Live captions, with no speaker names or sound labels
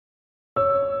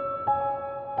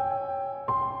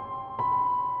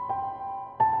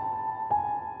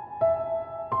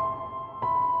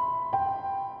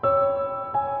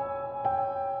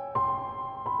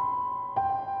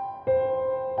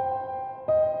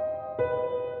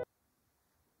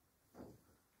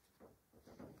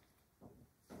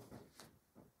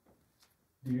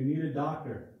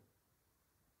doctor.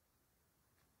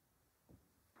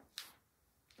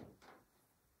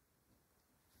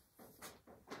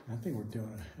 I think we're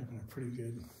having a pretty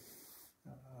good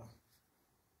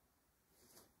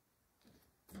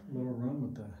little run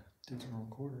with the digital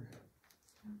recorder.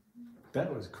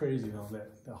 That was crazy though,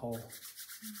 that whole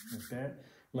like that.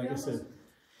 Like I said,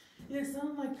 it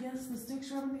sounded like, yes, the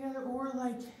sticks rubbing together, or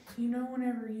like, you know,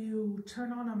 whenever you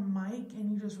turn on a mic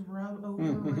and you just rub over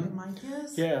where the mic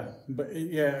is. Yeah, but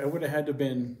it would have had to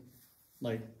been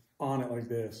like on it like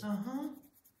this.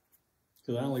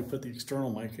 Because I only put the external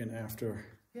mic in after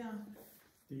the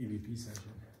EVP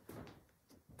session.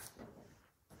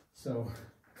 So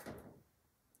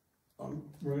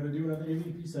we're going to do another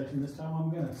EVP session. This time I'm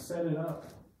going to set it up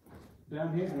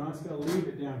down here, and I'm just going to leave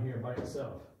it down here by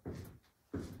itself.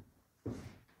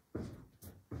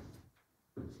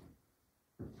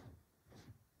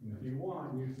 And if you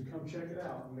want, you can come check it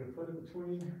out. I'm going to put it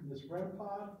between this REM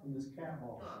pod and this cat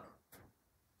ball.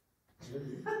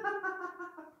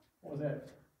 What was that?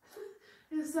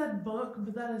 It said book,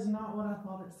 but that is not what I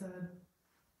thought it said.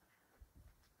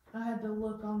 I had to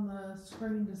look on the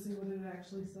screen to see what it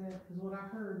actually said, because what I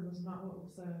heard was not what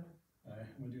was said. Alright,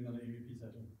 I'm going to do another EVP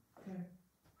session. Okay.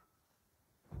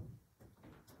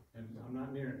 And I'm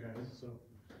not near it, guys, so in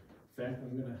fact,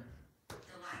 I'm going to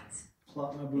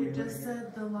plot my It booty. just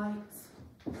said the lights.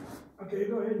 Okay,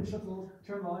 go ahead and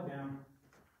turn the light down.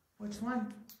 Which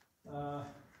one? It's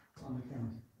on the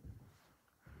camera.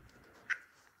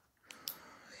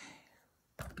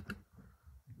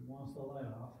 If it wants the light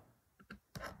off.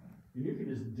 And you can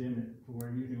just dim it to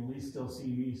where you can at least still see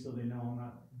me so they know I'm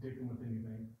not dicking with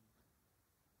anything.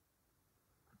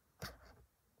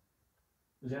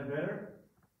 Is that better?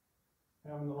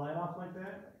 Having the light off like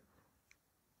that?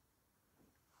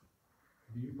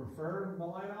 Do you prefer the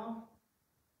light off?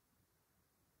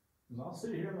 Because I'll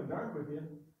sit here in the dark with you.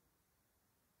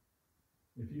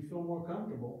 If you feel more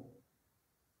comfortable.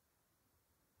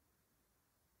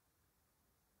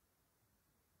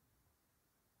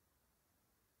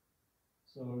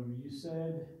 So you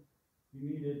said you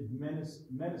needed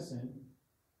medicine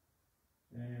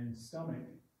and stomach.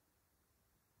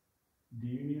 Do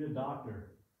you need a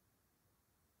doctor?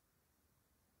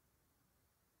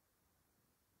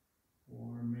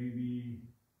 Or maybe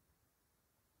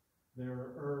there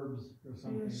are herbs or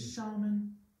something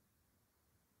Shaman.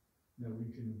 that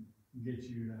we can get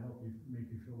you to help you make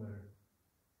you feel better.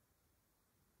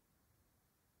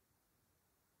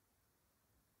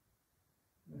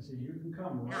 I see you can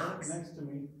come right next to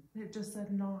me. It just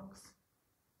said Knox.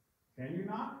 Can you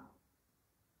not?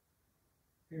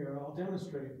 Here, I'll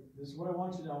demonstrate. This is what I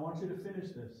want you to do. I want you to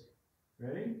finish this.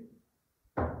 Ready?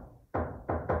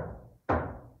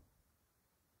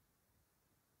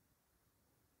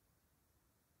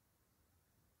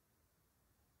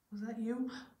 Was that you?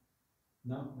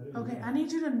 No, that isn't. Okay, me. I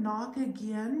need you to knock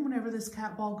again whenever this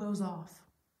cat ball goes off.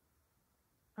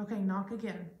 Okay, knock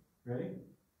again. Ready?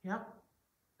 Yep.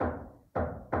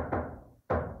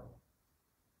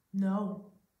 No.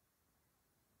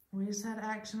 We just had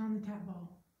action on the cat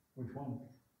ball. Which one?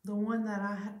 The one that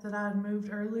I had moved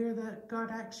earlier that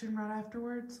got action right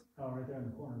afterwards. Oh, right there in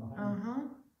the corner behind me.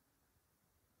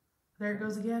 There it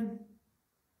goes again.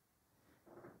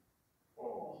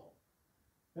 Oh,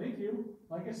 thank you.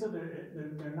 Like I said,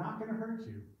 they're not going to hurt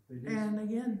you. And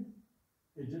again.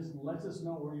 It just lets us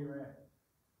know where you're at.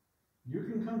 You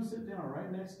can come sit down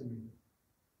right next to me.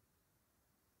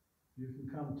 You can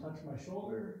come touch my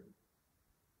shoulder.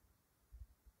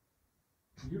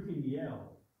 You can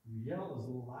yell. Yell as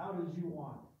loud as you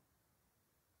want.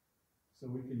 So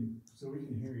we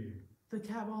can hear you. The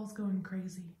cat ball's going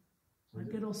crazy.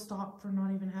 Like it'll stop for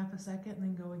not even half a second and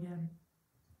then go again.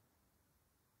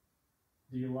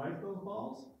 Do you like those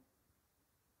balls?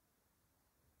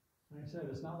 Like I said,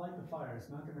 it's not like the fire. It's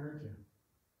not going to hurt you.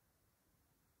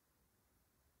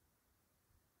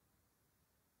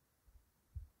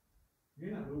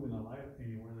 You're not moving the light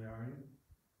anywhere there, are you?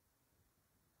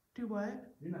 Do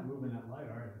what? You're not moving that light,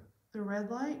 are you? The red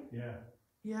light? Yeah.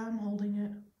 Yeah, I'm holding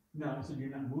it. No, I said you're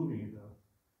not moving it though.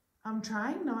 I'm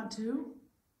trying not to.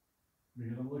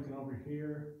 Because I'm looking over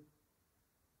here.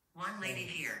 One lady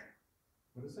here.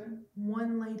 What is it?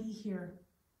 One lady here.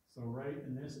 So right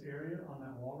in this area on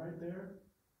that wall right there,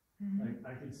 like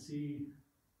I could see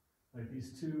like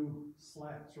these two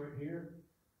slats right here.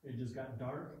 It just got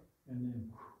dark and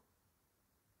then.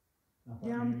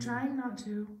 Yeah, I'm trying not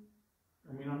to.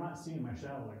 I mean, I'm not seeing my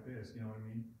shadow like this, you know what I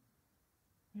mean?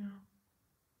 Yeah.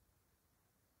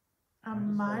 I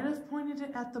might have pointed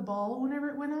it at the ball whenever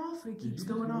it went off. It keeps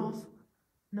going off.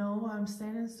 No, I'm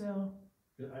standing still.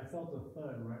 I felt a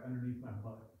thud right underneath my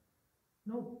butt.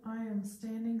 Nope, I am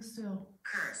standing still.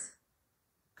 Curse.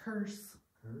 Curse.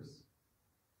 Curse? Is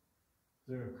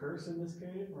there a curse in this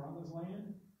cave or on this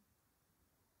land?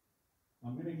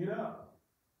 I'm gonna get up.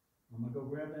 I'm gonna go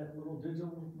grab that little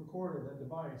digital recorder, that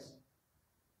device.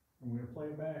 And we're gonna play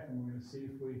it back and we're gonna see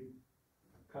if we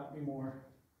caught any more.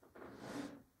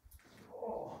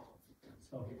 Oh,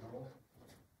 still getting old.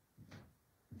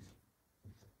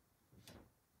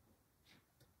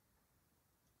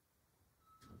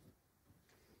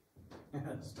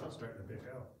 It's still starting to pick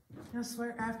up. I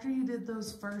swear, after you did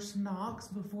those first knocks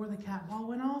before the cat ball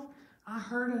went off, I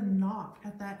heard a knock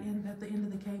at the end of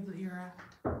the cave that you're at.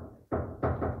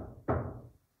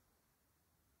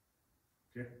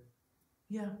 Okay.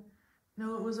 Yeah.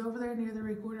 No, it was over there near the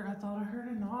recorder. I thought I heard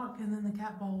a knock and then the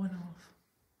cat ball went off.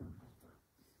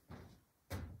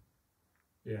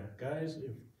 Yeah, guys,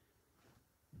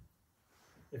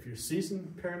 if you're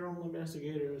seasoned paranormal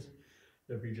investigators,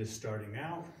 if you're just starting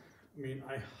out, I mean,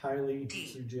 I highly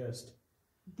suggest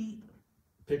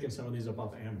picking some of these up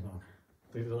off Amazon.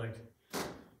 They're like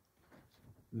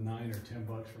 $9 or $10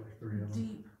 for like 3 of them.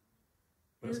 Deep.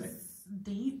 What's that?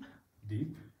 Deep.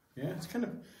 Deep? Yeah, it's kind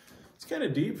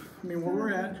of deep. I mean, where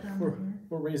we're at, we're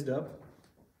raised up.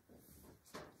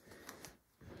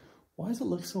 Why does it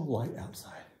look so light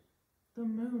outside? The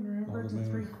moon, remember? Oh, It's the a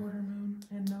moon. 3/4 moon.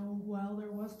 And no, well,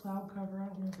 there was cloud cover. I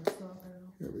don't know if it's still out there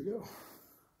though. Here we go.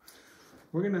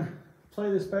 We're gonna play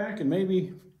this back and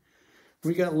maybe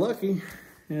we got lucky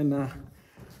and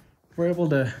we're able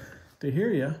to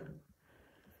hear you.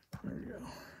 There we go.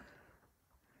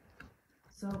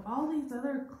 So all these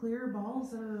other clear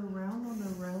balls that are around on the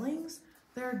railings,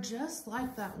 they're just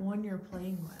like that one you're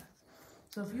playing with.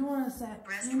 So if you want to set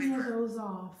any of those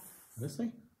off. This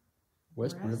thing?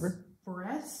 West River?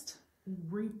 Breast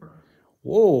Reaper.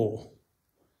 Whoa.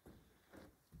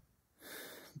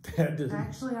 That does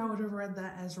Actually, I would have read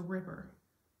that as Ripper.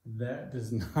 That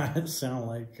does not sound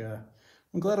like,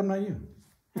 I'm glad I'm not you.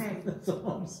 Hey. That's all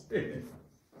I'm saying.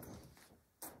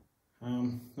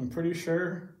 I'm pretty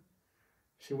sure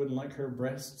she wouldn't like her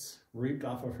breasts reaped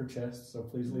off of her chest, so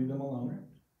please leave them alone.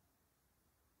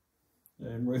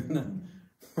 And we're gonna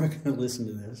listen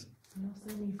to this. You'll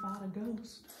see me fight a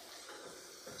ghost.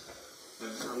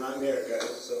 I'm not near it, guys,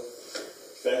 so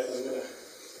in fact, I'm gonna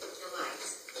The lights.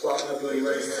 plop my booty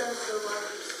right here.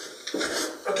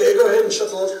 Okay, go ahead and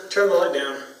turn the light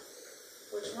down.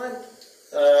 Which one?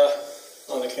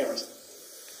 On the cameras.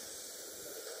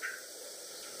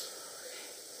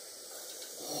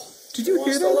 Did you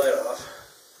hear that? The light off.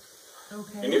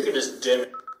 Okay. And you can just dim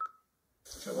it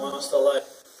if it wants the light.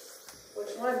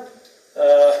 Which one?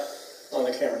 On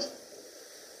the cameras.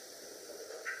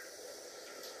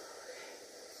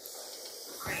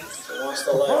 If it wants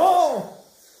the light off.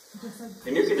 Just like,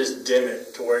 And you can just dim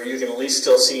it to where you can at least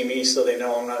still see me so they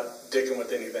know I'm not dicking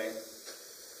with anything.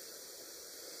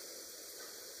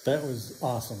 That was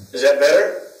awesome. Is that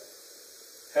better?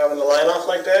 Having the light off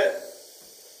like that?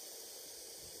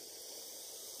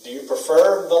 Do you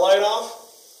prefer the light off?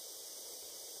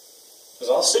 Because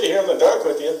I'll sit here in the dark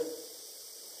with you.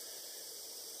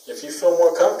 If you feel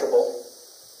more comfortable.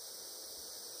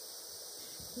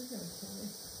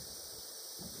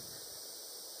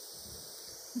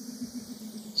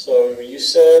 So you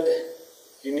said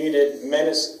you needed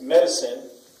medicine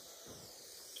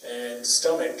and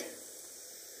stomach.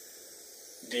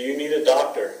 Do you need a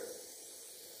doctor?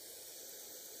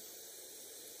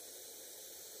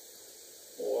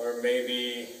 Or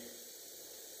maybe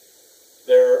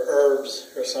there are herbs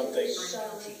or something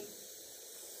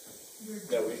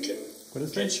that we can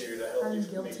get you to help I'm you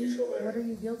guilty. make you feel What better. are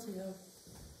you guilty of?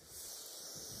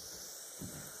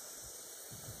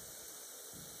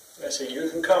 I say you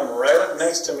can come right up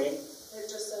next to me. It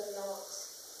just said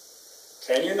knocks.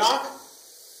 Can you knock?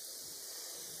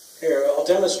 Here, I'll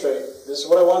demonstrate. This is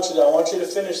what I want you to do. I want you to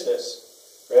finish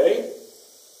this. Ready?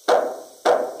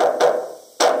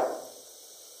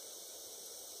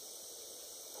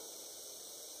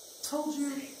 Told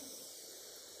you.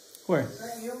 Where? Is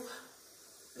that you?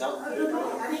 No.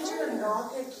 I need you to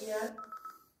knock again.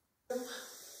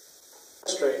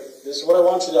 Straight. This is what I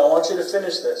want you to do. I want you to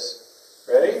finish this.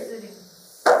 Ready? Sitting.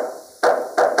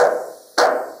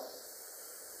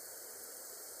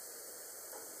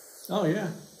 Oh, yeah.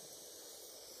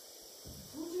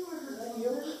 Told you I heard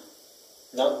you.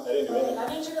 No, I didn't do anything. I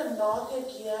need you to knock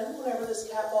again whenever this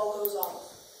cat ball goes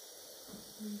off.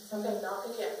 Okay, knock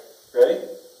again. Ready?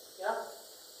 Yep.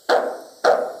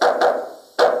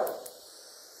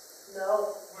 No.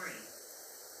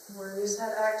 Worries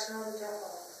had action on the cat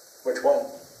ball. Which one?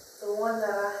 The one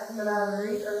that I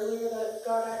read earlier that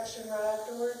got action right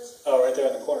afterwards. Oh, right there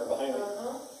in the corner behind me.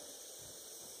 Uh-huh.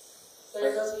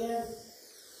 There it goes again.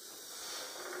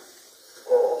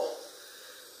 Oh,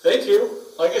 thank you.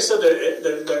 Like I said,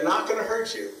 they're not going to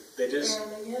hurt you. It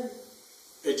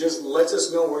just lets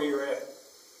us know where you're at.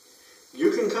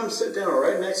 You can come sit down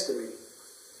right next to me.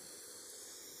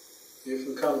 You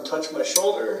can come touch my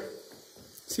shoulder.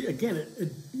 See, again,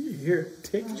 you hear it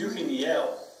tick. You can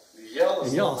yell. Yell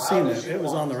as y'all seen it. It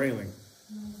was on the railing.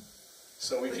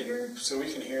 So we can hear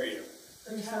you.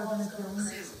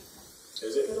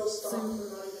 Is it? It'll stop for not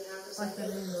even half a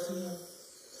second.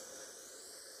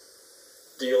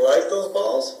 Do you like those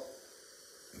balls?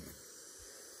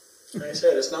 Like I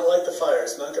said, it's not like the fire.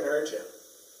 It's not going to hurt you.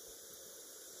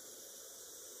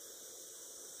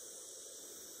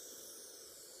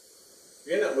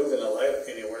 You're not moving the light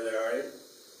anywhere there, are you?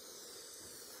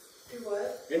 Do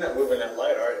what? You're not moving that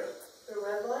light, are you? The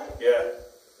red light? Yeah.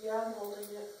 Yeah, I'm holding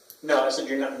it. No, I said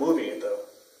you're not moving it, though.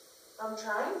 I'm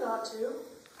trying not to.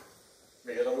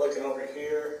 Because I'm looking over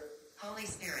here. Holy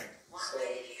Spirit, one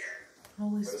lady here.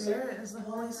 Holy Spirit? Is the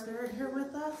Holy Spirit here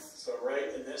with us? So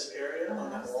right in this area, on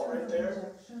that wall right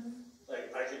there,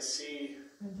 like I could see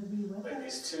like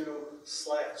these two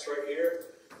slats right here.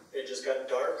 It just got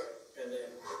dark, and then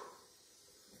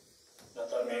I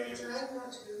thought maybe it was...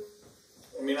 not to.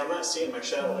 I mean, I'm not seeing my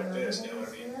shadow like this, you know what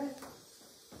I mean?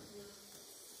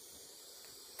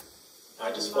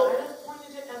 I just felt... Might have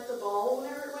pointed it at the ball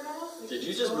whenever it went off. Did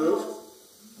you just move?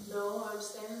 No, I'm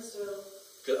standing still.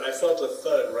 Because I felt a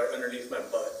thud right underneath my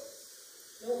butt.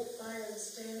 Nope, I am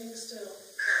standing still.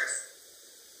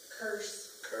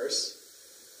 Curse. Curse?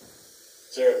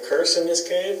 Is there a curse in this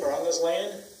cave or on this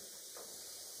land?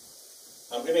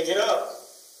 I'm going to get up.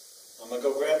 I'm going to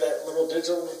go grab that little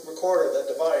digital recorder, that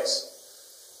device,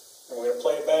 and we're going to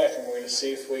play it back, and we're going to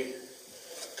see if we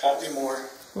copy more.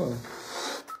 Whoa.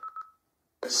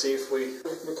 See if we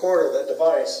record that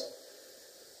device,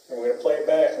 and we're going to play it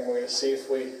back, and we're going to see if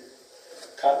we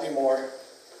copy more.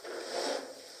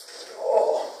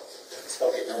 Oh, it's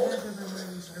still getting old.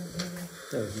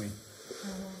 That was me.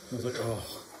 I was like, oh.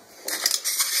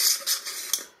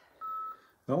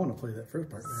 I want to play that first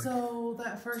part back. So,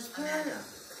 that first part?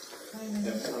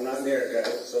 I'm not near it,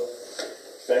 guys, so in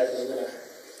fact, I'm going to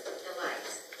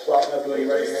plop my booty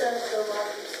right here.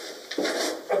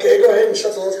 Okay, go ahead and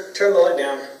turn the light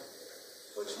down.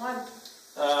 Which one?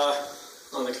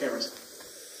 On the cameras.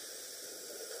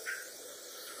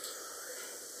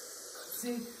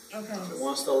 See, okay. It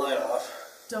wants the light off.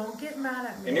 Don't get mad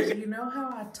at me. You know how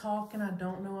I talk and I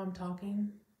don't know I'm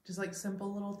talking? Just like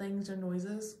simple little things or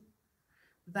noises?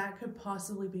 That could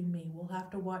possibly be me. We'll have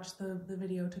to watch the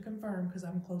video to confirm because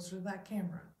I'm closer to that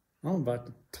camera. I'm about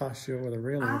to toss you over the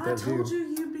railing. I told you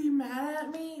you'd be mad at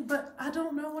me, but I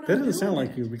don't know what I'm doing. That doesn't sound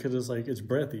like you because it's like, it's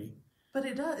breathy. But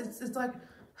it does. It's like,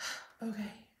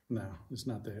 okay. No, it's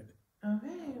not that.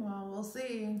 Okay, well, we'll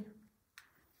see.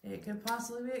 It could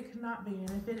possibly be, it could not be. And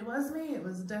if it was me, it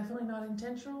was definitely not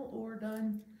intentional or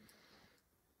done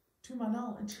to my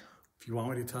knowledge. If you want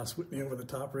me to toss Whitney over the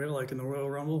top rail like in the Royal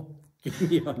Rumble, give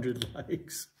me 100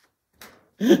 likes.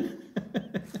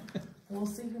 We'll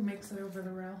see who makes it over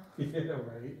the rail. Yeah,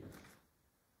 right.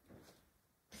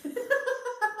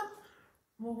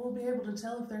 Well, we'll be able to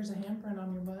tell if there's a handprint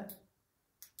on your butt.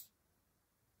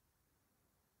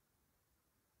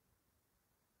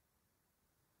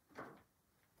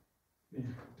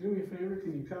 Yeah. Do me a favor,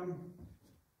 can you come?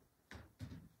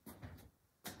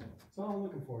 That's all I'm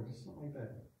looking for, just something like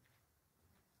that.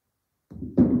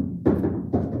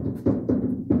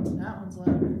 That one's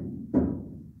louder.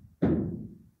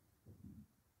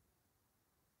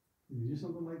 Can you do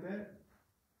something like that?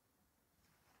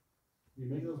 Can you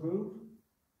make those move?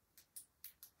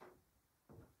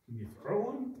 Can you throw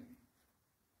one?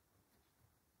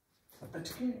 I bet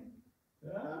you can't.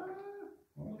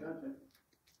 Oh, gotcha.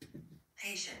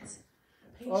 Patience.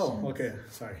 Oh, okay,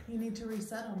 sorry. You need to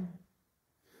reset them.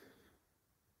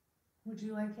 Would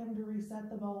you like him to reset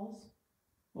the balls?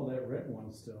 Well, that red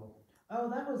one still. Oh,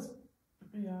 that was,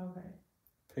 yeah, okay.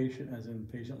 Patient as in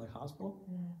patient like hospital?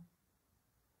 Yeah.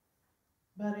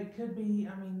 But it could be,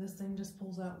 I mean, this thing just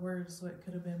pulls out words, so it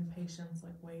could have been patience,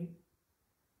 like wait.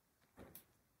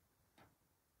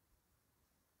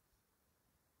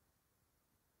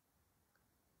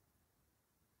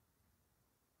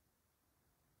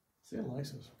 Say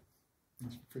Elisa's.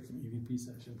 Those freaking EVP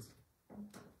sessions.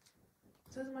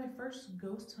 This is my first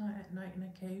ghost hunt at night in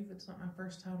a cave. It's not my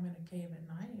first time in a cave at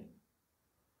night.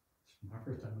 It's my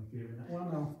first time in a cave at night.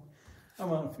 Well,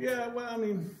 no. Yeah, well, I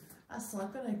mean. I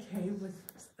slept in a cave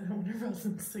whenever I was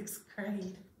in 6th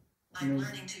grade. I'm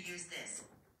learning to use this.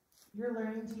 You're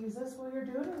learning to use this? Well, you're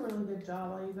doing a really good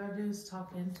job. All you gotta do is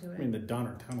talk into it. I mean, the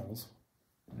Donner tunnels.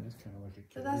 That's kind of like a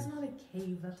cave. But that's not a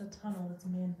cave, that's a tunnel, it's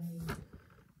man-made.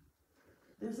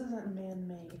 This isn't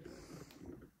man-made.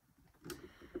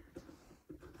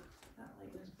 That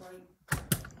light is bright. I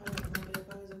wouldn't know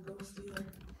if I was a ghost either.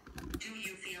 Do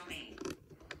you feel me?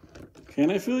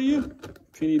 Can I feel you?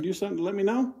 Can you do something to let me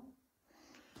know?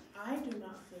 I do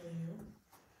not feel you.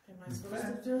 Am I supposed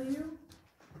to feel you?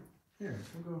 Here,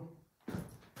 we'll go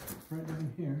right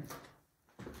down here.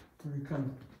 Where you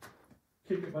come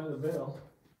kick it by the bell.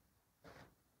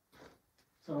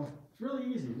 So it's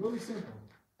really easy, really simple.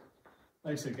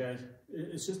 Like I said, guys,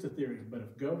 it's just a theory, but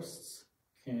if ghosts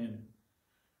can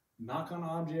knock on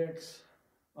objects,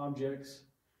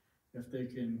 if they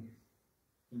can,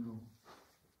 you know,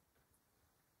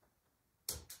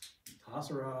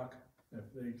 toss a rock,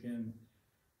 if they can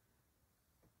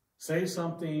say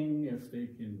something, if they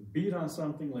can beat on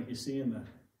something like you see in the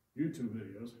YouTube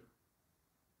videos,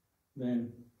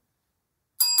 then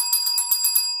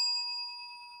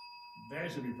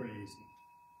that should be pretty easy.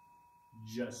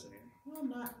 Just saying. Well,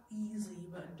 not easy,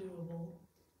 but doable.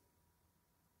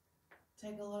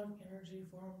 Take a lot of energy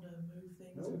for them to move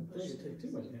things No, and it push doesn't take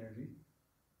too much things. energy.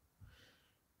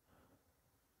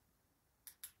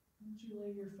 Why don't you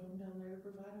lay your phone down there to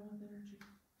provide them with energy?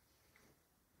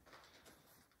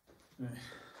 I'm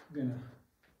gonna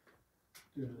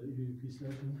do the EVP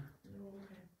session. Oh,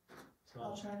 okay. So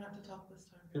I'll try not to talk this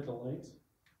time. hit the lights.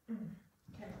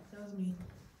 Okay, that was me.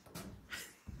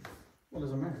 What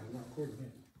does it matter? I'm not recording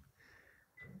yet.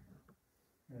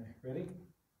 Okay, ready?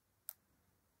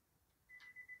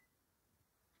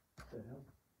 What the hell?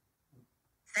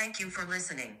 Thank you for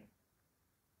listening.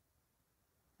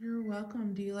 You're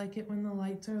welcome. Do you like it when the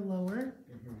lights are lower?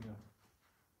 Okay, here we go.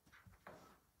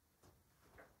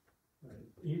 All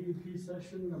right, EVP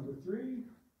session number 3.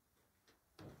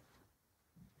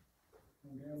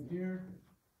 Come down here,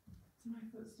 It's my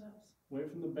footsteps. away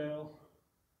from the bell,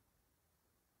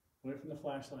 away from the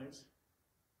flashlights.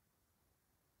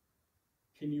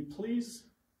 Can you please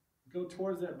go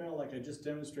towards that bell like I just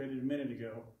demonstrated a minute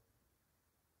ago?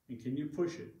 And can you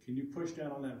push it? Can you push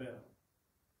down on that bell?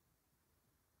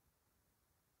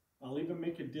 I'll even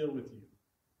make a deal with you.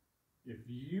 If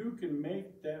you can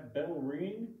make that bell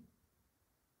ring,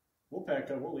 we'll pack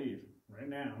up, we'll leave. Right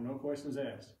now, no questions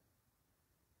asked.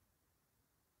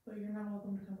 But you're not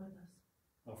welcome to come with us.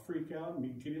 I'll freak out and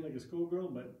be kitty like a schoolgirl,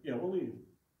 but yeah, we'll leave.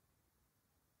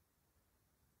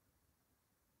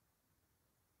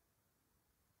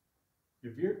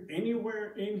 If you're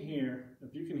anywhere in here,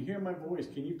 if you can hear my voice,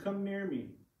 can you come near me?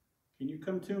 Can you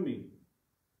come to me?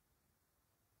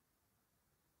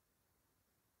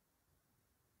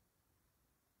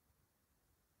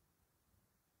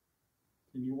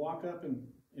 Can you walk up and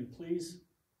please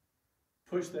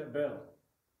push that bell?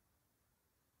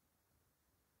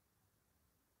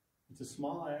 It's a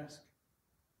small ask.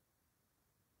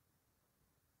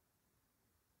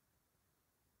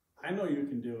 I know you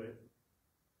can do it.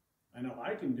 I know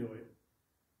I can do it.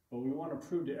 But we want to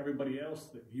prove to everybody else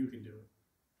that you can do it.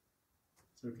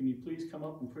 So can you please come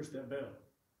up and push that bell?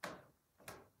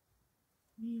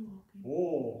 Me walking.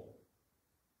 Oh.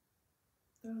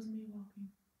 That was me walking.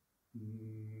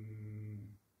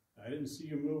 I didn't see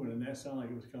you moving, and that sounded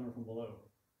like it was coming from below.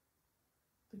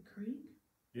 The creek?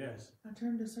 Yes. I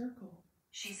turned a circle.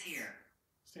 She's here.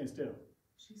 Stand still.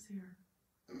 She's here.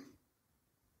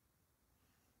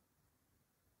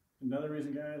 Another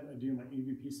reason, guys, I do my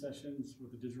EVP sessions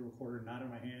with the digital recorder not in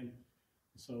my hand.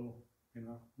 So, you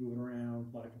know, moving around,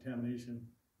 a lot of contamination.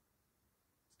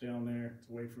 It's down there. It's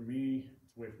away from me.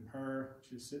 It's away from her.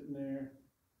 She's sitting there.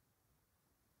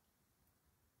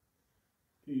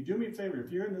 Can you do me a favor?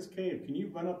 If you're in this cave, can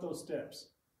you run up those steps?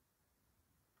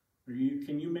 Or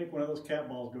can you make one of those cat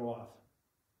balls go off?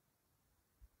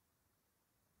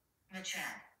 Machete.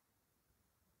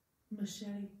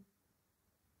 Machete.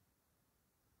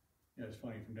 Yeah, it's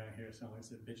funny from down here. It sounds like I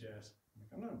said bitch ass. I'm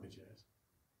like, I'm not a bitch ass.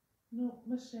 No,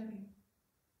 machete.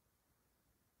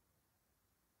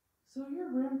 So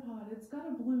your REM pod, it's got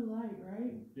a blue light,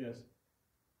 right? Yes.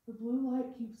 The blue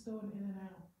light keeps going in and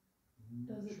out.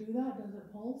 Does it do that? Does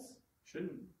it pulse?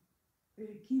 Shouldn't.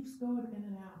 It keeps going in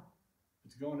and out.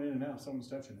 It's going in and out. Someone's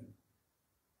touching it.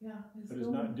 Yeah, But it's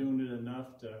not doing it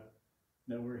enough that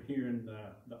we're hearing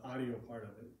the audio part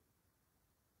of it.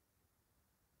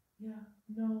 Yeah,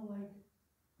 no, like,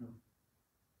 No.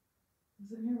 I'm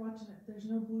sitting here watching it. There's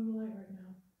no blue light right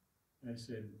now. I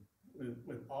said,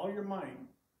 with all your might,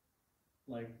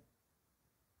 like,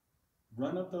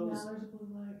 run up those, Now there's a blue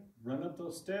light. run up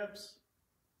those steps,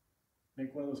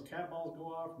 make one of those cat balls go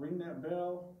off, ring that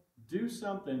bell, do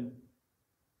something,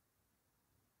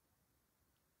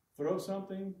 throw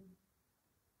something,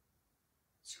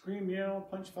 Scream, yell,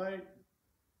 punch, fight.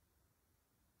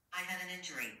 I had an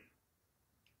injury.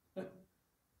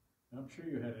 I'm sure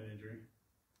you had an injury.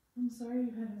 I'm sorry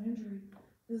you had an injury.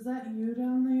 Is that you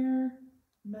down there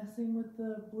messing with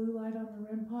the blue light on the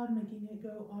REM pod, making it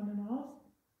go on and off?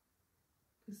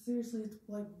 Because seriously, it's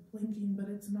like blinking, but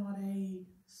it's not a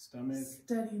Stomach,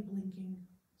 steady blinking.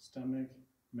 stomach,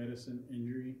 medicine,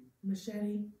 injury,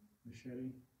 Machete.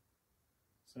 machete.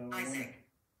 So Isaac.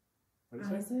 what is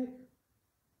it? Isaac?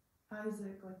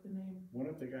 Isaac, like the name. What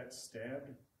if they got stabbed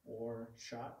or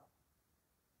shot?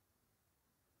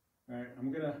 Alright,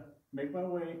 I'm gonna make my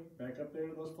way back up there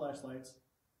to those flashlights.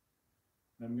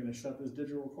 And I'm gonna shut this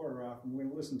digital recorder off and we're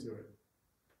gonna listen to it.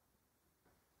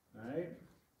 Alright?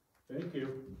 Thank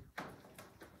you.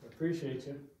 Appreciate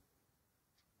you.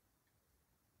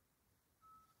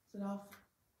 Is it off?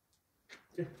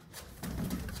 Okay.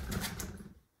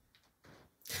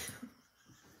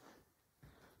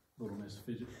 Little Miss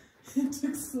Fidget. It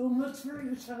took so much for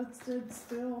your shot stood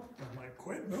still. I'm like,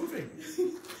 quit moving.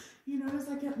 You notice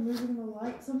I kept moving the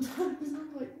light sometimes.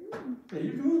 I'm like, Yeah,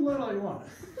 you can move the light all you want.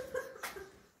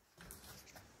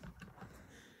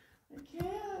 I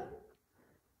can't.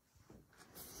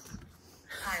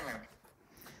 Pilot.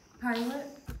 Pilot?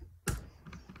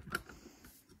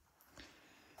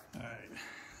 Alright,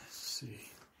 let's see.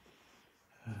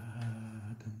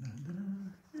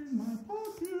 In my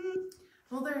pocket.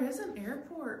 Well, there is an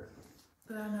airport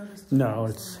that I noticed. No,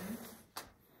 recently.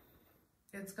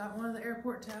 It's got one of the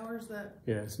airport towers that.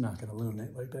 Yeah, it's not going to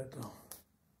illuminate like that though.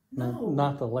 No.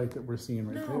 Not the light that we're seeing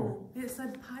right No, it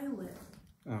said pilot.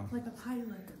 there. Oh. Like a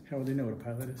pilot. How would they know what a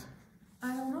pilot is?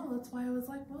 I don't know. That's why I was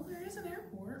like, well, there is an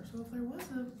airport. So if there was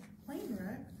a plane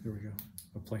wreck, Here we go.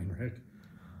 A plane wreck.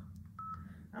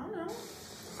 I don't know.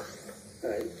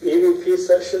 Alright, EVP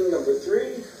session number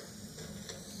 3.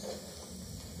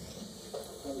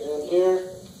 I'm down here.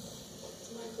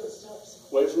 My footsteps.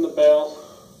 Away from the bell.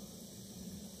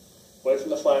 Away from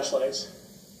the flashlights.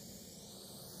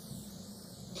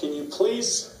 Can you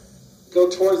please go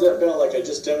towards that bell like I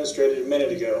just demonstrated a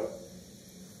minute ago?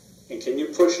 And can you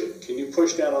push it? Can you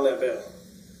push down on that bell?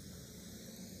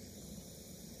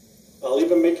 I'll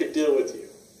even make a deal with you.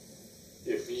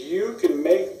 If you can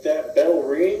make that bell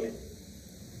ring,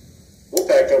 we'll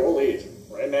pack up, we'll leave.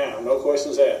 Right now, no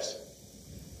questions asked.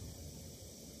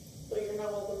 But you're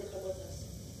not welcome to come with us.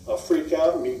 I'll freak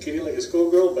out and be giddy like a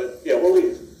schoolgirl, but yeah, we'll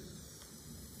leave.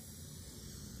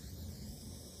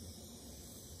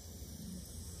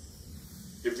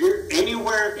 If you're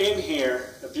anywhere in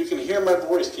here, if you can hear my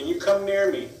voice, can you come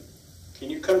near me? Can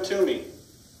you come to me?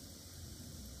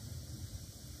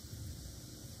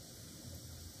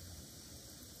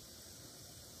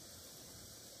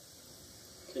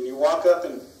 Can you walk up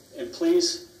and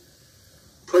please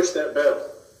push that bell?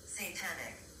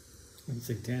 Satanic. It's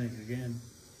satanic again.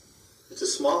 It's a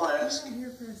small I'm ask. not here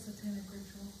for a satanic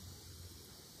ritual.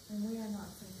 And we are not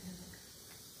satanic.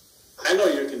 I know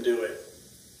you can do it.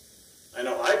 I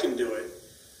know I can do it.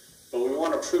 But we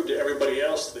want to prove to everybody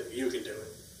else that you can do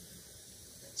it.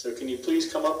 So can you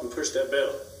please come up and push that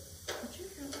bell? Did you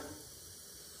hear that?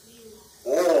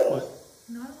 Oh! What?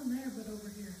 Not on there, but over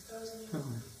here.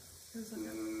 It was like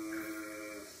a,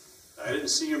 I didn't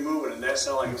see you moving, and that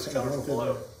sounded like it was coming from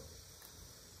below.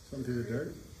 Something through the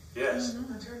dirt? Yes.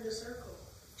 I turned a circle.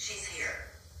 She's here.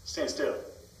 Stand still.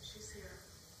 She's here.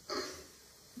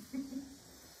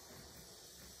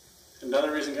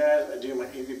 Another reason, guys, I do my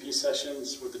EVP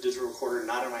sessions with the digital recorder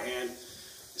not in my hand.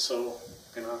 So,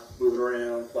 move it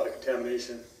around, a lot of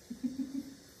contamination.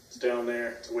 It's down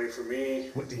there. It's away from me.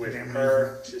 It's away from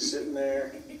her. She's sitting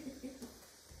there.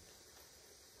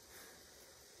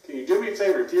 Can you do me a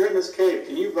favor? If you're in this cave,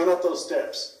 can you run up those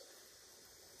steps?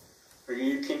 Or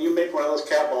can you make one of those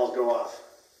cat balls go off?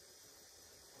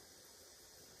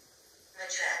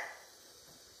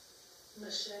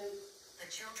 Machete.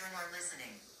 The children are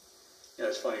listening. Yeah,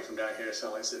 it's funny. From down here, it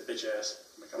sounds like I said bitch ass.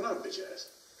 I'm like, I'm not a bitch ass.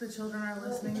 The children are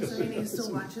listening, so he needs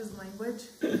to watch his language.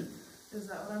 Is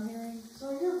that what I'm hearing?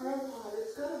 So your REM pod,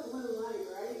 it's got a blue light,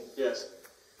 right? Yes.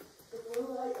 The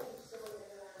blue light keeps going in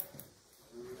and out.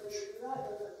 So you do that,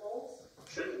 does it pulse?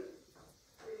 Shouldn't.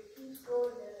 It keeps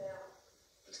going in and out.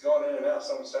 It's going in and out.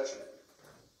 Someone's touching it.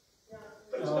 Yeah.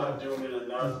 But it's not doing it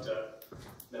enough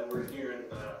that we're hearing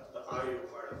the audio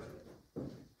part of it.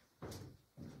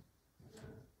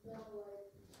 No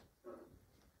light.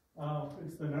 Oh,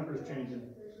 it's the numbers changing.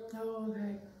 Oh,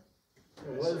 okay.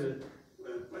 It wasn't.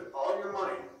 With all your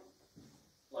might,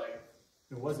 like,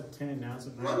 It was at 10, now it's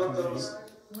at run up 19. those,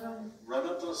 Well, run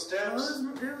up those well, steps,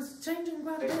 it was changing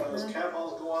quite a make bit one of those then. cat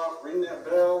balls go off, ring that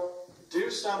bell,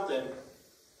 do something.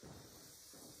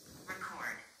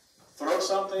 Record. throw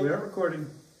something. We are recording.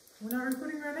 We're not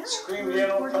recording right now. Scream, We're yell,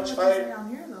 recording punch, what fight. they say down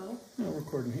here, though. We're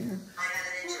recording here. I had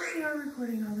an We injury. are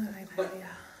recording on that iPad, yeah.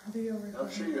 Video recording.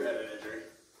 I'm sure you had an injury.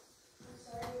 I'm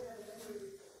sorry you had an injury.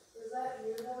 Is that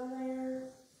you down there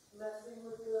messing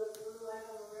with the blue light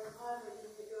on the red pod,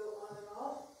 making it go on and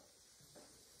off?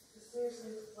 It's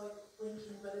seriously like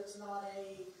blinking, but it's not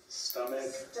a Stomach,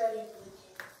 steady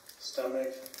blinking.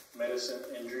 stomach, medicine,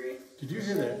 injury, Did you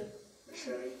hear that?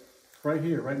 machete. Right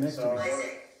here, right next to So, me.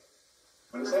 Isaac.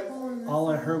 what is that? Pulling this All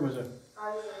I out. heard was a.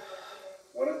 I was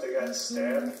What if they got I'm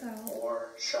stabbed pulling this out. or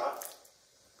shot?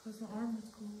 Because the arm was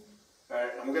cool.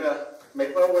 Alright, I'm gonna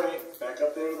make my way back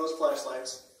up there with those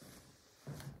flashlights.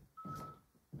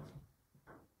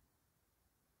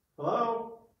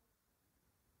 Hello?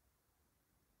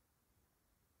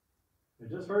 I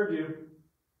just heard you.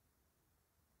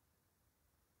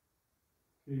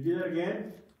 Can you do that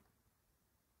again?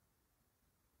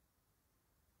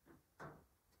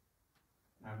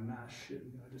 I'm not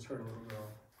shitting. I just heard a little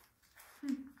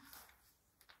girl.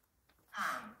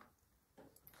 Hung.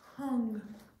 Hung.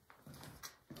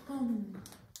 Hung.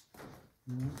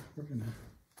 No, we're gonna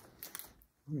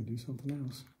do something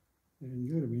else. And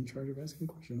you're gonna be in charge of asking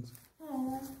questions.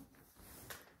 Aww.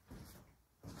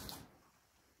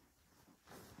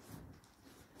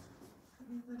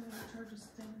 That I have charge of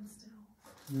standing still.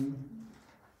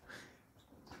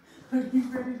 Are you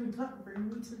ready to not bring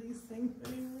me to these things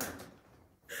anymore?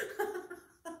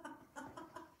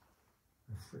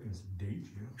 I freaking sedate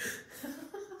you.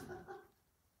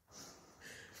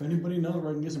 If anybody knows where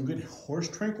I can get some good horse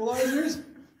tranquilizers,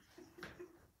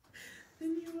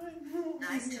 Then you might know.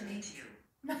 Nice to meet you.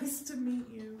 Nice to meet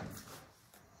you.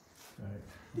 Alright,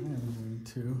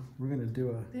 we're gonna do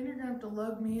a. Then you're gonna have to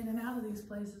lug me in and out of these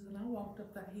places, and I walked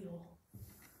up that hill.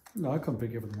 No, I'll come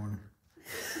pick you up in the morning.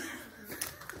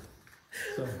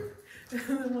 So, And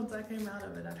then once I came out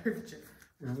of it, I'd hurt you.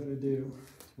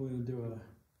 we're gonna do a.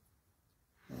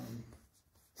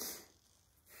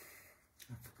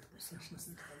 I forget what section this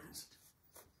is.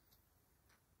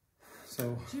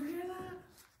 So, Did you hear that?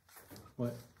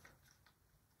 what?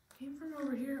 Came from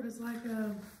over here. It was like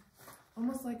a,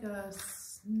 almost like a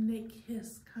snake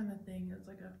hiss kind of thing. It's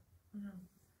like a, I don't know.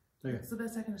 Okay. It's the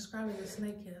best I can describe it as a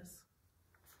snake hiss.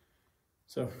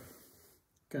 So,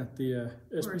 got the Or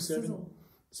a SB7 sizzle.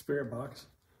 spirit box.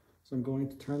 So I'm going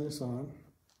to turn this on.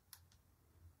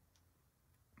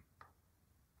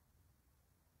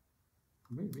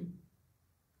 Maybe.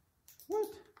 What?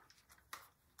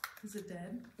 Is it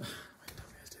dead? My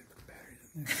dumbass didn't put the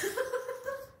batteries in there.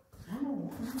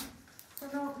 Oh. Or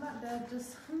no, not dead,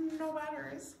 just no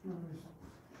batteries. Well,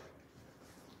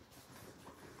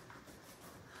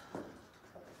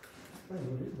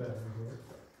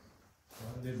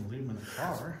 I didn't leave them in the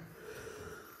car.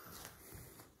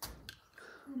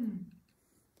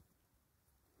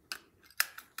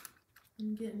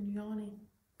 I'm getting yawny.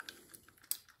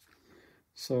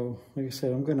 So, like I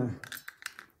said, I'm gonna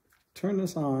turn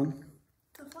this on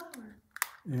The flower.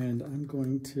 and I'm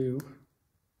going to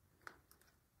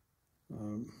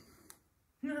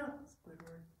No,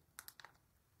 Squidward.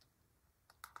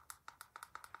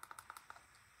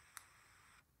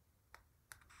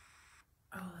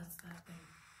 Oh, that's that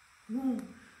thing.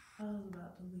 I was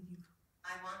about to leave.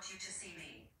 I want you to see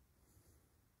me.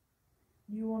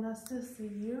 You want us to see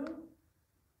you?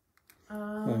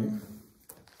 Right.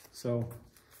 So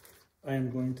I am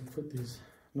going to put these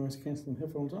noise canceling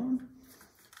headphones on.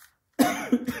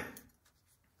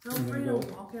 Feel I'm free to gonna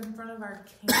go. walk in front of our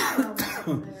camera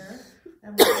over there,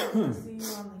 and we'll get to see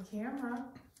you on the camera.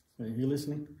 Are you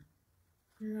listening?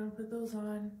 You're gonna put those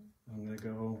on. I'm gonna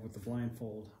go with the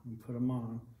blindfold and put them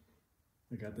on.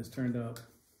 I got this turned up,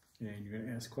 and you're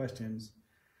gonna ask questions.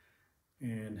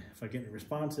 And if I get any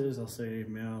responses, I'll say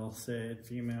male, said,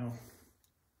 female.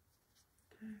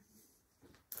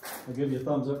 I'll give you a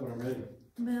thumbs up when I'm ready.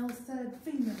 Male said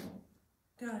female.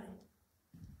 Got it.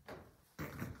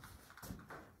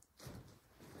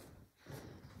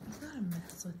 I've got to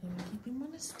mess with him and keep him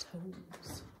on his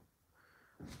toes.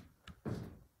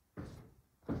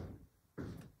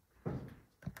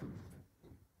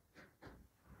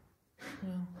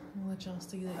 Well, I'll let y'all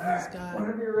see that he's got.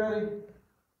 Whenever you're ready.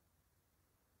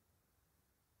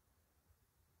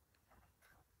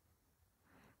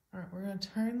 Alright, we're gonna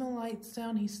turn the lights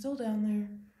down. He's still down there.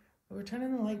 But we're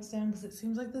turning the lights down because it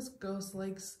seems like this ghost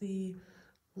likes the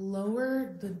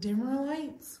dimmer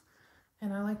lights.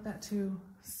 And I like that too.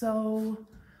 So,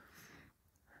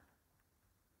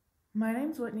 my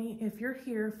name's Whitney. If you're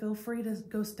here, feel free to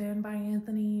go stand by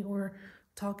Anthony or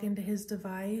talk into his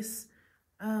device.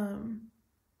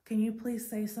 Can you please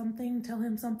say something? Tell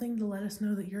him something to let us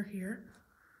know that you're here.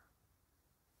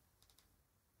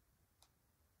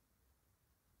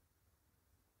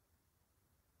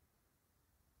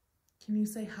 Can you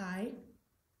say hi?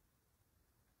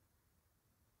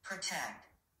 Protect.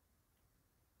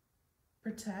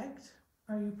 Protect?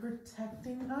 Are you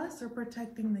protecting us or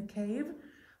protecting the cave?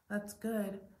 That's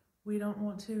good. We don't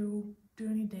want to do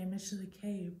any damage to the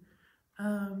cave.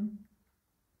 Do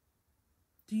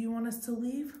you want us to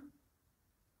leave?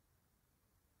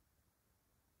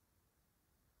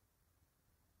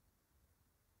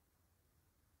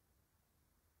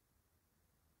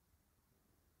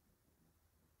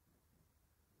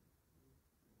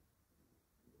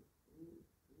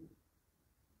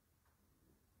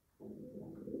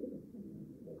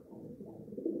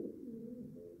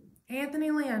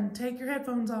 Anthony Lynn, take your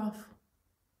headphones off.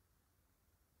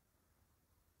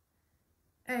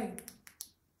 Hey.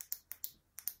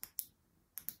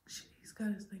 Shit, he's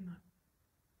got his thing on.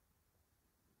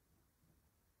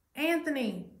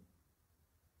 Anthony.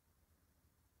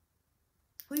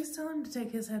 Please tell him to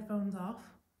take his headphones off.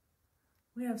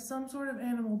 We have some sort of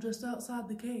animal just outside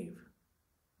the cave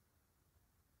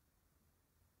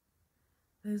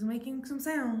that is making some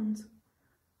sounds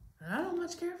that I don't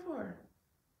much care for.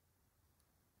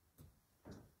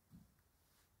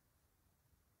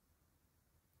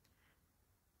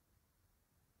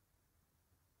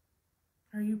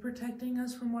 Are you protecting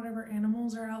us from whatever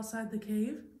animals are outside the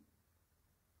cave?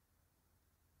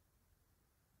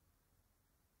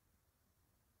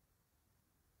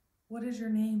 What is your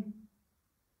name?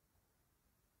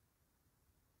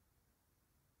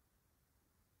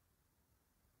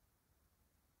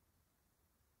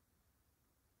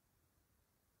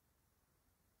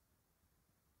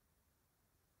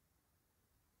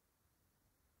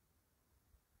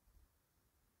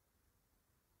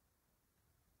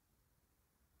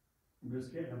 I'm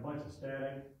just getting a bunch of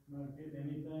static, not getting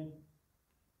anything.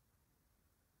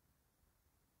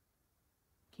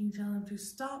 Can you tell him to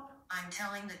stop I'm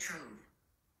telling the truth.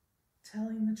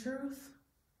 telling the truth?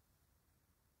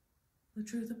 The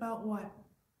truth about what?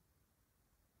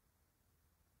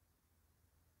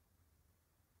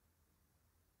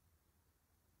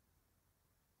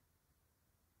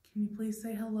 Can you please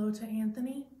say hello to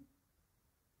Anthony?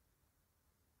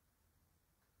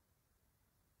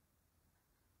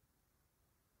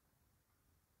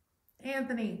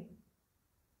 Anthony.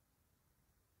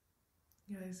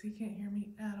 Guys, he can't hear me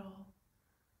at all.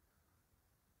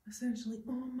 Essentially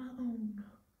on my own.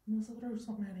 Unless I throw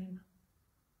something at him.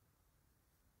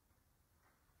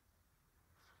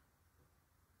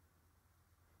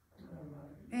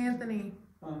 Anthony.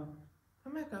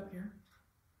 Come back up here.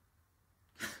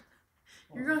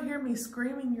 You're going to hear me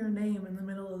screaming your name in the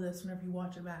middle of this whenever you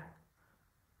watch it back.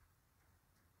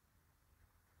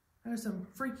 There's some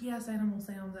freaky ass animal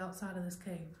sounds outside of this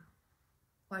cave.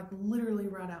 Like literally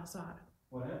right outside.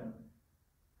 What happened?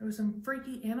 There was some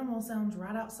freaky animal sounds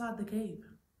right outside the cave.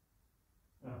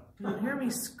 Oh. You can hear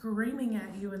me screaming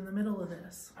at you in the middle of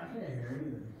this. I can't hear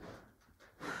anything.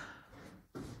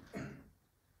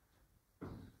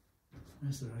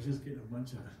 I said I was just getting a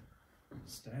bunch of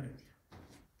static.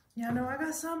 Yeah, no, I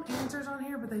got some answers on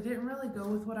here, but they didn't really go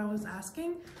with what I was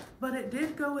asking. But it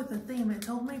did go with the theme. It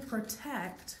told me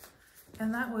protect,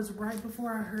 and that was right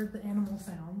before I heard the animal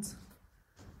sounds.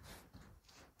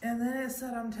 And then it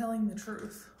said I'm telling the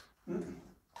truth.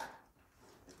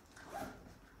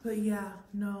 But yeah,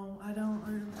 no, I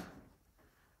don't.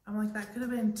 I'm like, that could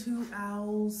have been two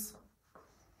owls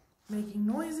making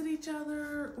noise at each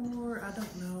other, or I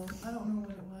don't know. I don't know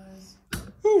what it was.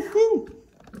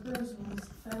 Yours was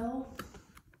fell.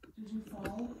 Did you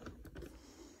fall?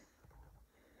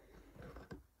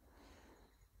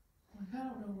 Like, I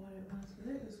don't know what it was,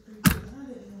 but it was creepy. I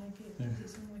didn't like it. It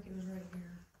seemed like it was right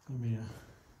here. Let me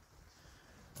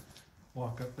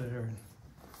walk up there.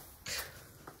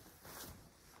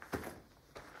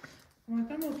 I'm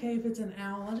like, I'm okay if it's an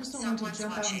owl. I just don't want to Someone's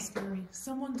jump out watching. and scare me.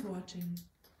 Someone's watching.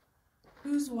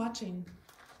 Who's watching?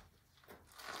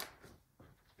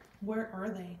 Where are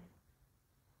they?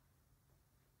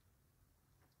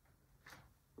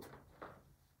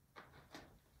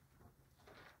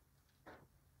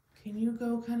 Can you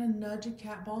go kind of nudge a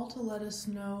cat ball to let us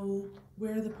know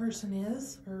where the person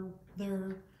is, or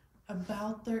they're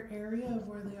about their area of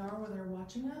where they are, where they're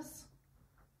watching us?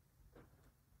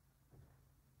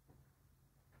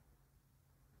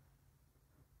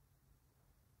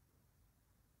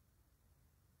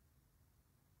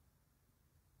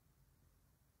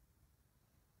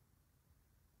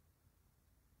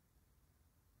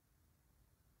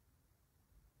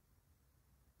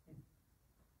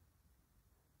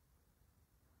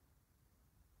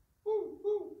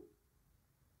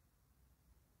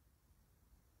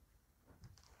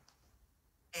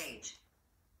 Age.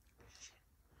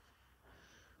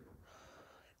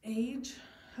 Age?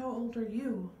 How old are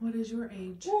you? What is your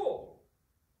age? Whoa!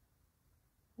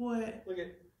 What? Look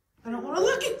at. I don't want to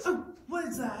look at. Oh, what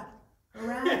is that? A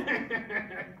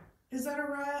rat? Is that a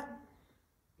rat?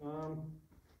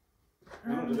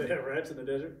 Do they have rats in the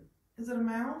desert? Is it a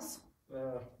mouse?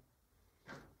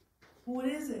 What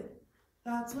is it?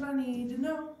 That's what I need to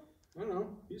know. I don't know.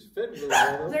 He's fed a little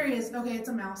bit. There he is. Okay, it's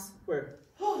a mouse. Where?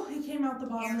 Oh, he came out the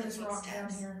bottom of this rock down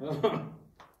here.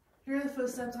 Hear the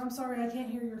footsteps. I'm sorry, I can't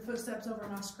hear your footsteps over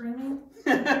my screaming.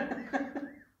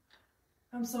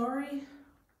 I'm sorry.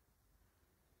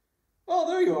 Oh,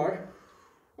 there you are.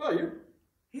 Well, you're.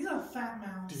 He's a fat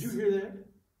mouse. Did you hear that?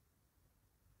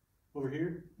 Over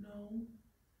here? No.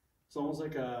 It's almost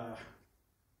like a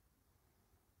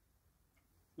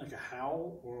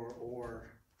howl or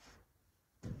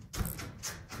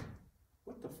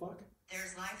what the fuck?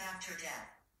 There's life after death.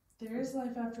 There is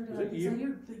life after death. Was it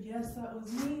you? Yes, that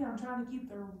was me. I'm trying to keep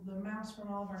the mouse from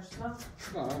all of our stuff.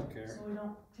 Oh, I don't care. So we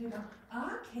don't take out.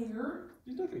 I care.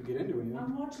 He's not gonna get into anything.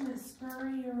 I'm watching it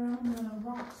scurry around the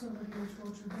rocks over here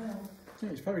towards your bed. Yeah,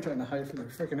 he's probably trying to hide from the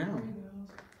freaking There owl. he goes.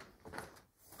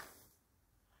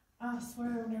 I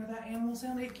swear, whenever that animal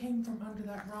sounded, it came from under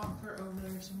that rock or over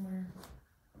there somewhere.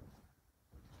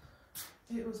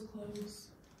 It was close.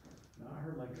 No, I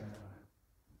heard like a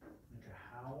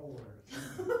howl or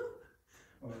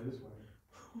oh, this way.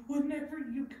 Whenever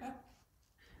you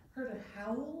heard a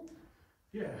howl,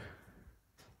 Yeah.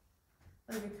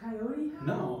 like a coyote howl?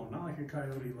 No, not like a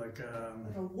coyote, like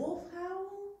Like a wolf howl?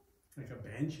 a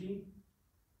banshee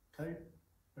type,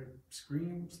 like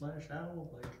scream /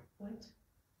 howl, like What?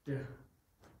 yeah.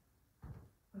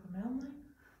 Like a mountain lion?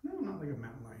 No, not like a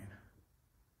mountain lion.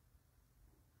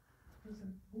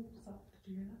 Listen. Oh, stop.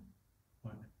 Did you hear that?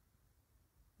 What?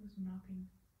 There's some knocking.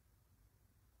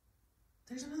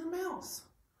 There's another mouse.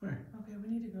 Where? Okay, we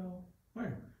need to go.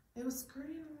 Where? It was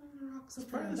scurrying around the rocks up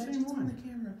Probably there. the I bet same it's on one. the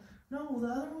camera. No, the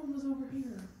other one was over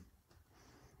here.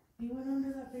 He went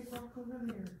under that big rock over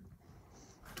there.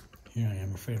 Here I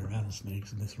am afraid of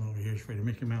rattlesnakes, and this one over here is afraid of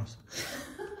Mickey Mouse.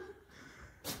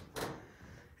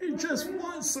 He just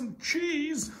wants some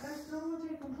cheese. I still want to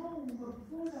take him home, but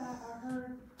before that, I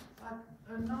heard like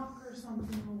a knock or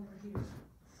something over here.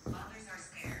 Others are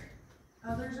scared.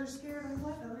 Others are scared of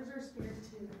what? Others are scared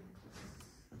too.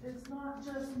 It's not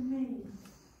just me.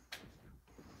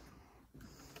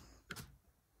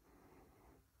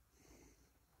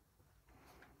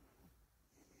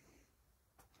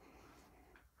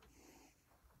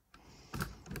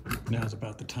 Now's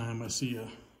about the time I see a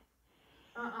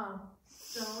Don't.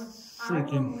 I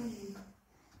Freaking- will leave.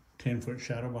 10-foot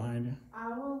shadow behind you. I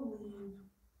will leave.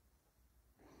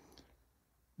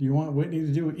 Do you want Whitney to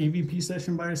do an EVP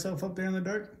session by herself up there in the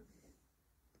dark?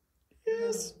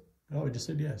 Yes. Oh, I just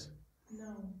said yes.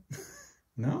 No.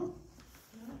 No?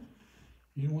 No.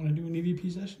 You don't want to do an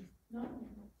EVP session? No.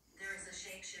 There is a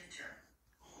shapeshifter.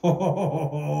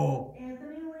 Oh,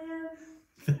 Anthony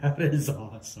Land. that is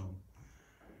awesome.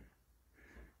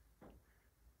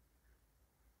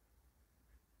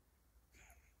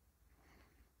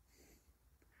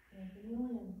 Anthony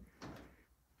Land.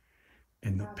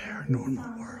 In the It's paranormal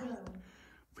time to world, go.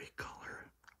 we call her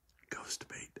ghost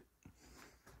bait.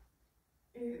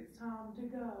 It's time to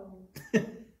go.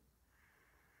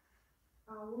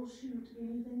 I will shoot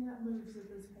anything that moves at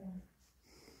this point.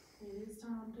 It is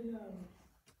time to go.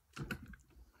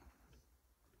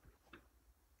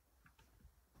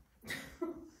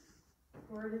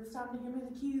 Or it's time to give me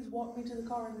the keys, walk me to the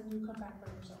car, and then you come back by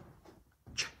yourself.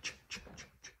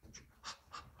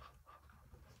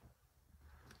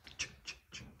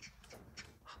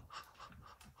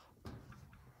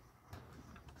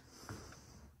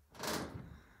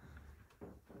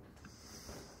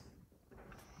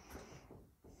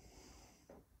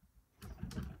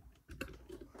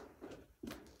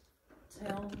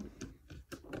 Tell.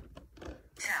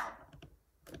 Tell.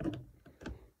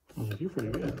 I was like, you're pretty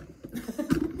good.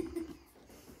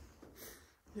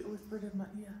 It whispered in my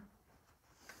ear.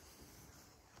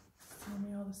 Tell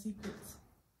me all the secrets.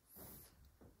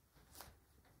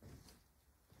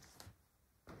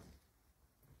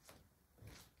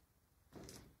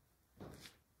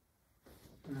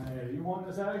 You want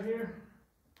us out of here?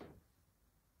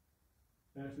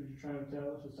 That's what you're trying to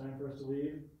tell us? It's time for us to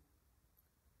leave?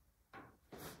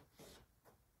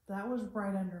 That was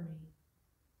right under me.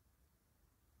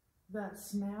 That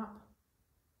snap.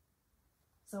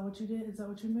 Is that what you did? Is that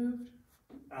what you moved?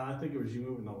 I think it was you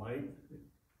moving the light.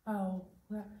 Oh,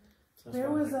 that, That's there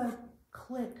why I was think- a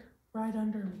click right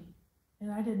under me,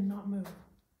 and I did not move.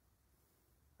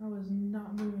 I was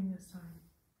not moving this time.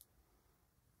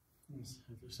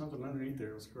 If there's something underneath there,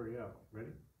 it'll screw you out. Ready?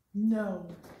 No.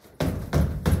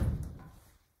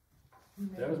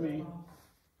 That was me.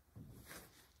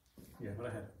 Yeah, but I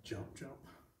had to jump.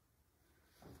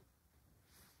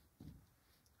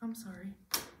 I'm sorry.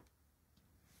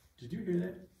 Did you hear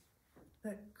that?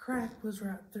 That crack was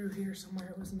right through here somewhere.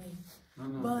 It was me. I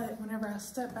know. But whenever I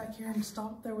stepped back here and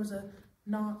stopped, there was a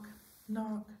knock,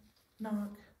 knock,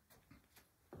 knock.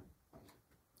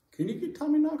 Can you get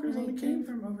Tommy knockers And on it the came cave?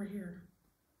 from over here.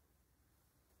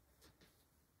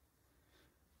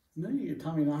 No, you get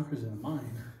Tommy knockers in a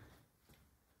mine.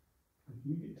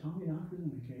 Can you get Tommy knockers in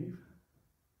the cave?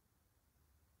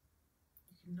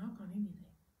 You can knock on anything.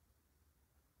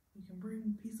 You can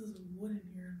bring pieces of wood in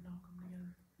here and knock them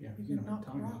together. Yeah, You you can know knock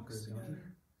Tommy rocks knockers, don't you?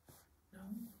 together. No?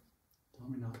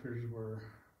 Tommy knockers were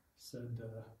said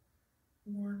to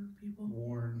Warn people?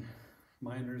 warn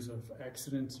miners of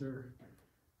accidents or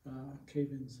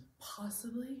cave-ins.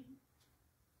 Possibly.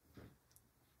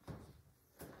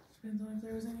 Depends on if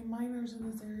there was any miners in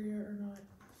this area or not.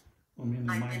 I mean,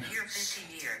 the I've been miners. here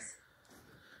 15 years.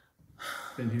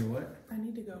 Been here what? I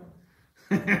need to go.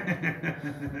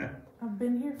 I've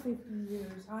been here 50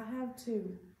 years. I have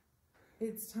too.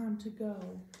 It's time to go.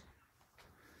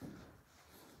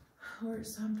 Or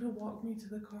it's time to walk me to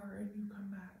the car and you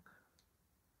come back.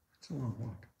 It's a long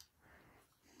walk.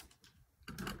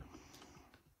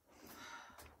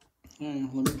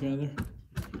 Alright, let me gather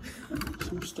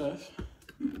some stuff.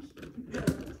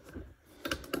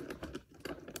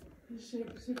 The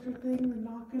shapeshifter thing, the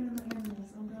knocking, and the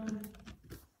animals. I'm going.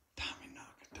 Tommy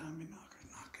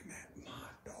knocking at my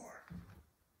door.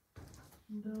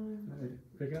 I'm done. Alright,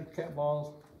 picking up cat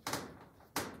balls.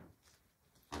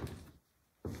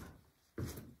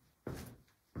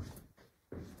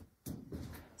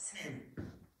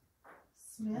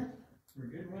 Smith? We're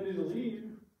getting ready to leave.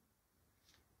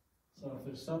 So if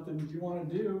there's something that you want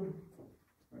to do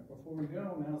right before we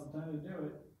go, now's the time to do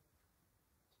it.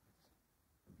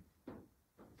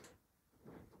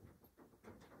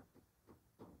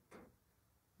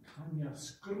 Tanya,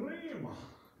 scream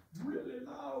really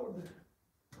loud.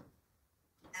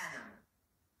 Adam.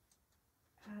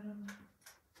 Adam.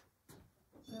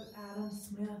 Is that Adam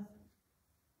Smith?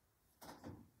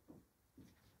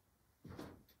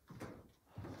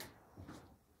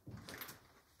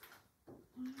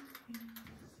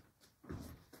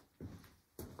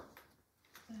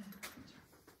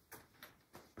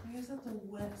 I guess that's a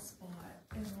wet spot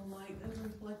and the light is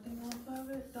reflecting off of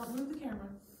it. Don't move the camera.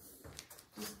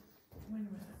 Just wait a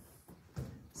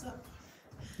minute. So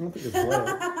I don't think it's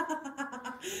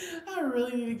wet. I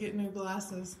really need to get new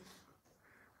glasses.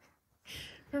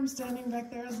 From standing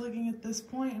back there, I was looking at this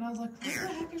point and I was like, what the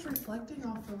heck is reflecting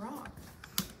off the rock?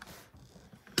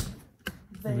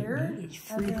 There, Whitney is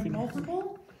as in freaking-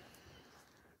 multiple.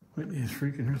 Whitney is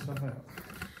freaking herself out.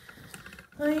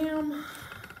 I am.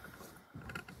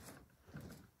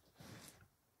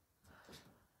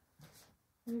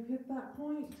 We've hit that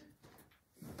point.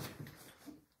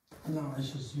 No,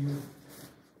 it's just you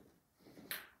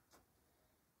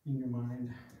in your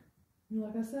mind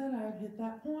Like I said, I've hit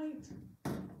that point.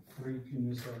 freaking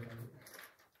yourself out.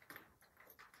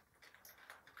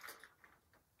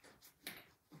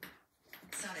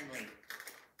 Suddenly.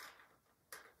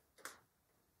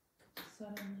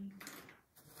 Suddenly.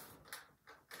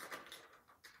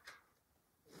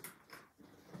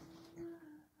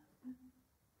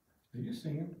 Are you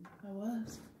singing? I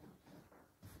was.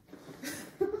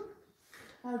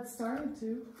 I'd started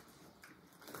to.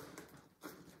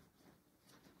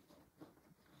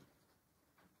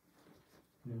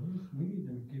 Yeah, we need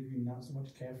to give you not so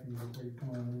much caffeine before you come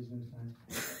on these next time.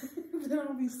 Then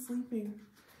I'll be sleeping.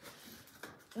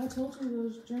 I told you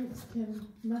those drinks can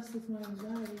mess with my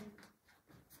anxiety.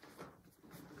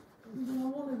 But I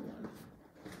wanted one.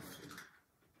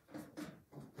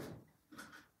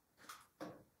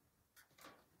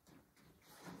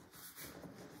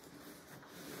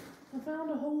 I found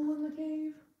a hole in the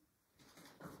cave.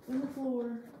 In the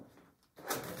floor.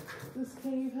 This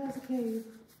cave has a cave.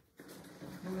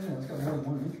 Oh yeah, it's got more than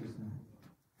one entrance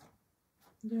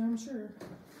now. Yeah, I'm sure.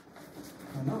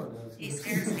 I know it does. He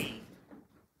scares me.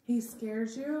 He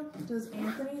scares you? Does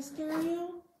Anthony scare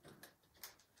you?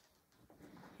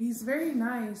 He's very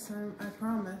nice, I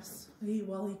promise. He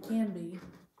can be.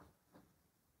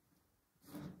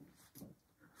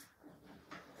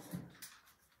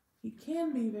 He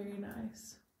can be very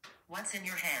nice. What's in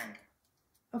your hand?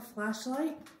 A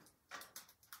flashlight?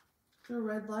 The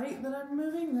red light that I'm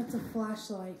moving, that's a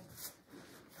flashlight.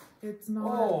 It's not.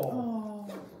 Oh.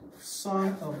 Oh,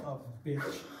 Son of a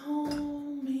bitch. oh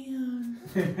man.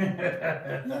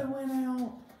 It went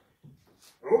out.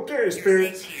 Okay, You're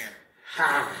safe here.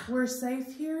 We're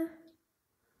safe here?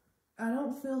 I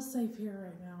don't feel safe here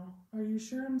right now. Are you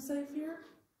sure I'm safe here?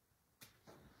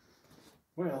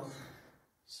 Well,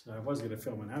 so I was going to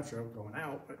film an outro going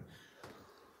out, but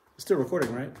it's still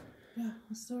recording, right? Yeah,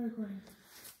 I'm still recording.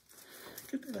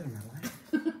 Get that out of my life.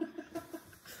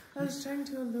 I was trying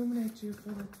to illuminate you for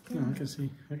the No, camera.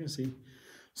 I can see.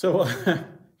 So,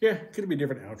 yeah, could be a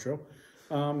different outro.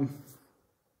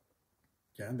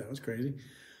 Yeah, that was crazy.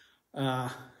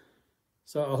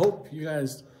 So I hope you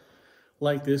guys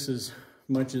like this as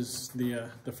much as the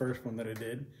first one that I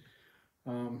did.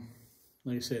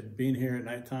 Like I said, being here at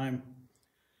nighttime,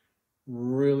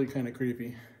 really kind of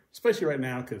creepy, especially right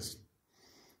now because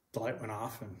the light went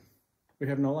off and we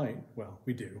have no light. Well,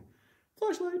 we do.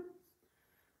 Flashlight.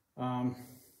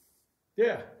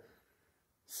 Yeah.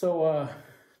 So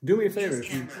do me a favor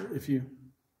if you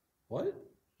what?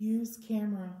 Use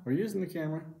camera. We're using the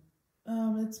camera.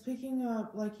 It's picking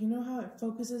up, like, you know how it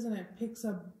focuses and it picks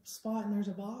a spot and there's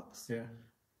a box? Yeah.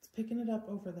 It's picking it up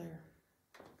over there.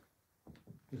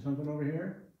 There's something over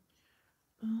here.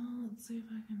 Oh, let's see if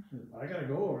I can. I gotta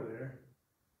go over there.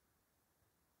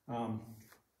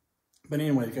 But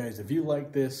anyway, guys, if you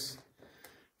like this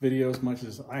video as much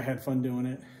as I had fun doing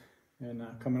it and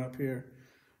coming up here,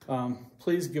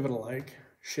 please give it a like,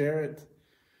 share it.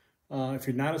 If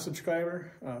you're not a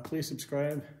subscriber, please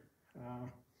subscribe.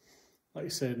 Like I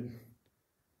said,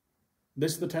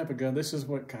 this is the type of gun, this is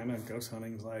what kind of ghost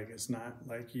hunting is like. It's not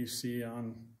like you see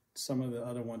on some of the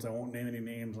other ones. I won't name any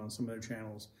names on some of their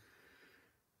channels.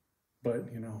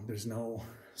 But, you know, there's no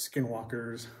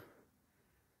skinwalkers.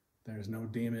 There's no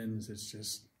demons. It's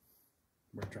just,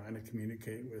 we're trying to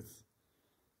communicate with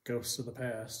ghosts of the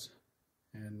past.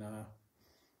 And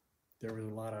there was a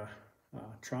lot of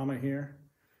trauma here.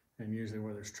 And usually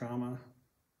where there's trauma,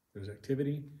 there's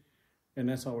activity. And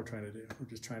that's all we're trying to do. We're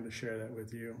just trying to share that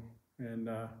with you. And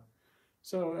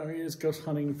so, I mean, it's ghost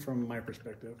hunting from my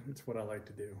perspective. It's what I like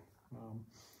to do.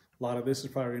 A lot of this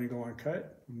is probably going to go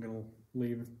uncut. I'm going to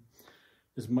leave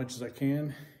as much as I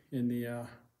can in the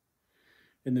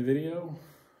video.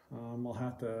 I'll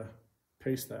have to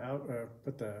paste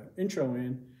put the intro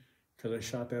in because I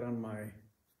shot that on my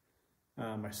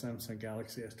my Samsung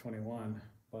Galaxy S21.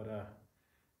 But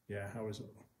yeah, I was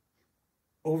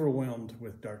overwhelmed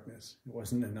with darkness. It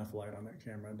wasn't enough light on that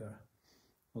camera to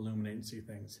illuminate and see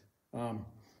things.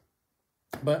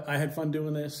 But I had fun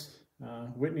doing this.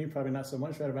 Whitney, probably not so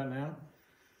much right about now.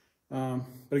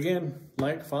 But again,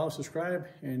 like, follow, subscribe.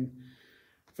 And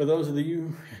for those of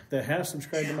you that have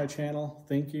subscribed to my channel,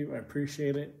 thank you. I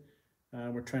appreciate it.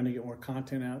 We're trying to get more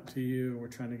content out to you. We're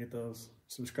trying to get those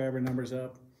subscriber numbers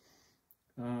up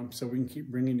so we can keep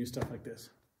bringing you stuff like this.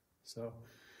 So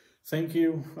thank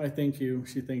you. I thank you.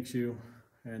 She thanks you.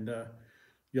 And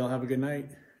y'all have a good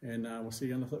night. And we'll see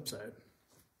you on the flip side.